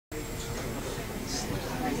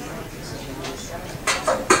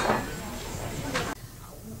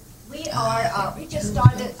we just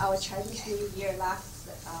started our Chinese New Year last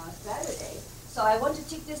Saturday. So I want to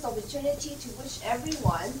take this opportunity to wish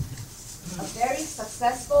everyone a very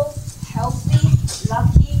successful, healthy,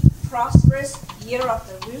 lucky, prosperous year of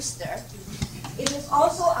the Rooster. It is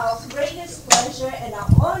also our greatest pleasure and our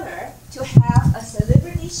honor to have a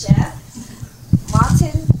celebrity chef,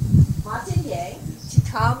 Martin Yang, to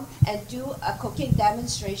come and do a cooking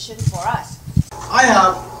demonstration for us. I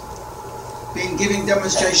have been giving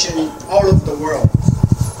demonstrations all over the world,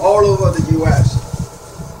 all over the US,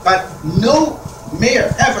 but no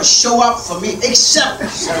mayor ever show up for me except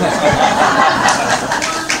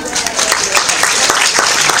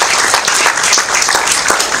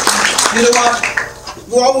You know what?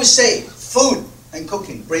 We always say food and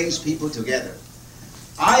cooking brings people together.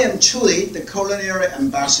 I am truly the culinary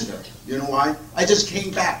ambassador. You know why? I just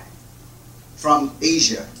came back from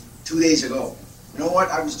Asia 2 days ago. You know what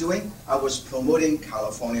I was doing? I was promoting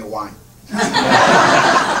California wine.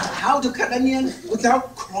 How to cut onion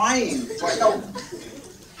without crying for help.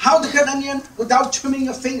 How to cut onion without trimming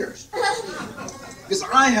your fingers. Because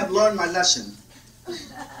I have learned my lesson.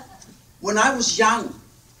 When I was young,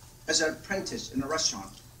 as an apprentice in a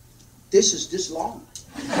restaurant, this is this long.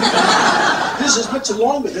 This is much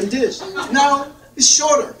longer than this. Now, it's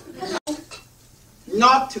shorter.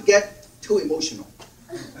 Not to get too emotional.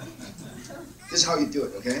 This is how you do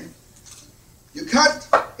it, okay? You cut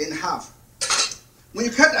in half. When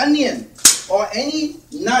you cut onion or any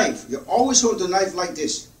knife, you always hold the knife like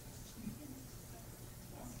this.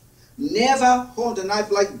 Never hold the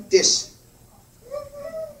knife like this.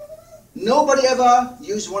 Nobody ever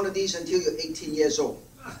used one of these until you're 18 years old.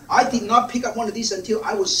 I did not pick up one of these until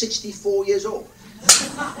I was 64 years old.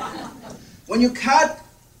 When you cut,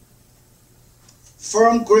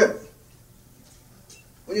 firm grip.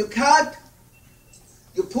 When you cut,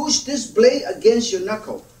 you push this blade against your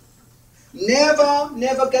knuckle.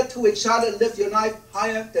 Never get too excited and lift your knife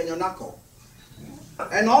higher than your knuckle.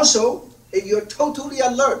 And also, if you're totally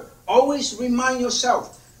alert, always remind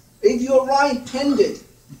yourself, if you're right-handed,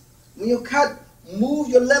 when you cut, move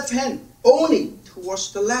your left hand only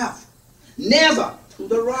towards the left, never to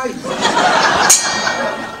the right.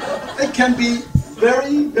 It can be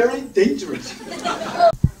very, very dangerous.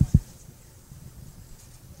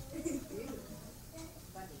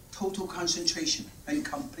 Total concentration and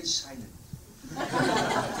complete silence.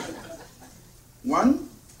 One,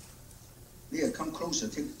 yeah, come closer,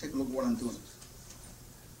 take a look at what I'm doing.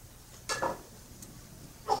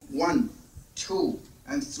 1, 2,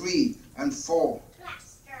 and 3, and 4.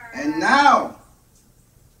 And now,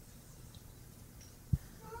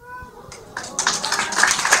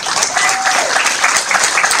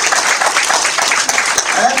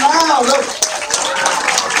 look.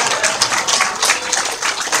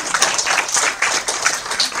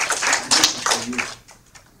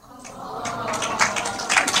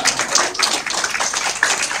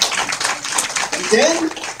 And then,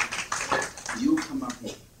 you come up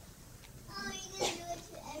here.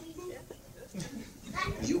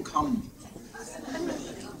 You come.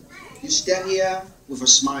 You stand here with a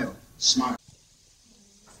smile. Smile.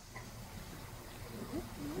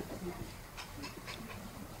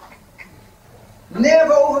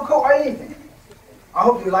 Never overcook anything. I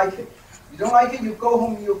hope you like it. If you don't like it, you go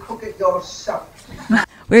home and you cook it yourself.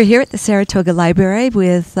 We're here at the Saratoga Library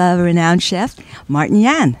with renowned chef Martin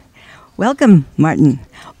Yan. Welcome, Martin.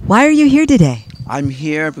 Why are you here today? I'm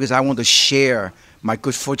here because I want to share my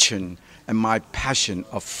good fortune and my passion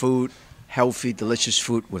of food, healthy, delicious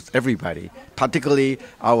food with everybody, particularly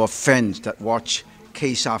our friends that watch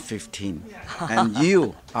KSAR 15. And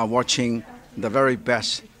you are watching the very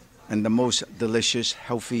best and the most delicious,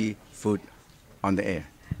 healthy food on the air.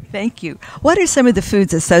 Thank you. What are some of the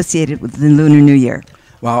foods associated with the Lunar New Year?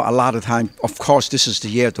 Well, a lot of time, of course, this is the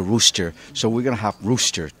year of the rooster, so we're going to have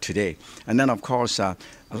rooster today. And then, of course, a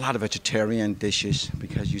lot of vegetarian dishes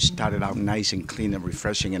because you started out nice and clean and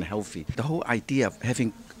refreshing and healthy. The whole idea of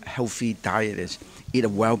having a healthy diet is eat a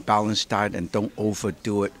well-balanced diet and don't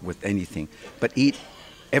overdo it with anything, but eat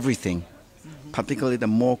everything, particularly the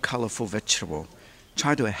more colorful vegetable.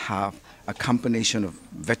 Try to have a combination of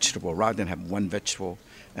vegetable rather than have one vegetable,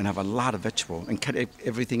 and have a lot of vegetable and cut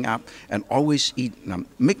everything up and always eat.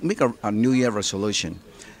 Make a New Year resolution.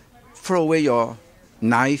 Throw away your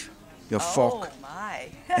knife, your fork,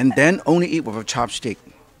 and then only eat with a chopstick.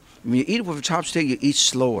 When you eat with a chopstick, you eat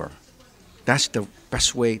slower. That's the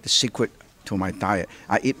best way, the secret to my diet.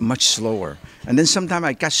 I eat much slower. And then sometimes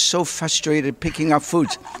I got so frustrated picking up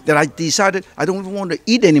foods that I decided I don't even want to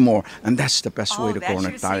eat anymore. And that's the best way to go on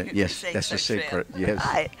a diet. Yes, that's the secret. Yes.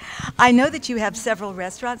 I know that you have several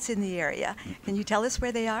restaurants in the area. Can you tell us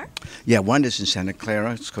where they are? Yeah, one is in Santa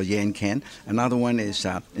Clara. It's called Yan Can. Another one is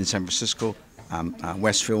in San Francisco,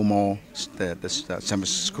 Westfield Mall, the San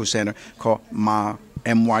Francisco Center, called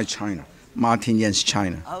MY China. Martin Yan's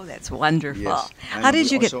China. Oh, that's wonderful. Yes. How did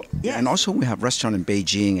you get? Yes. And also we have restaurant in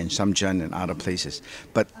Beijing and Shenzhen and other places.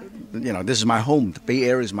 But this is my home. The Bay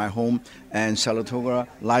Area is my home, and Saratoga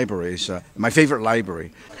Library is my favorite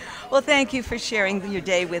library. Well, thank you for sharing your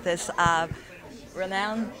day with us,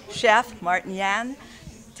 renowned chef Martin Yan,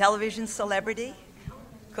 television celebrity,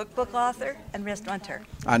 cookbook author, and restaurateur.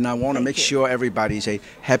 And I want to make sure everybody say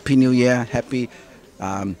Happy New Year, Happy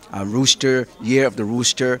Rooster, Year of the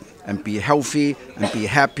Rooster, and be healthy and be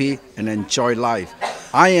happy and enjoy life.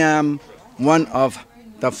 I am one of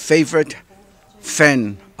the favorite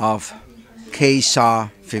fan of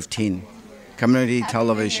KSAR 15 community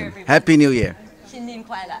television. Happy New Year! 新年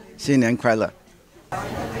快乐！新年快乐！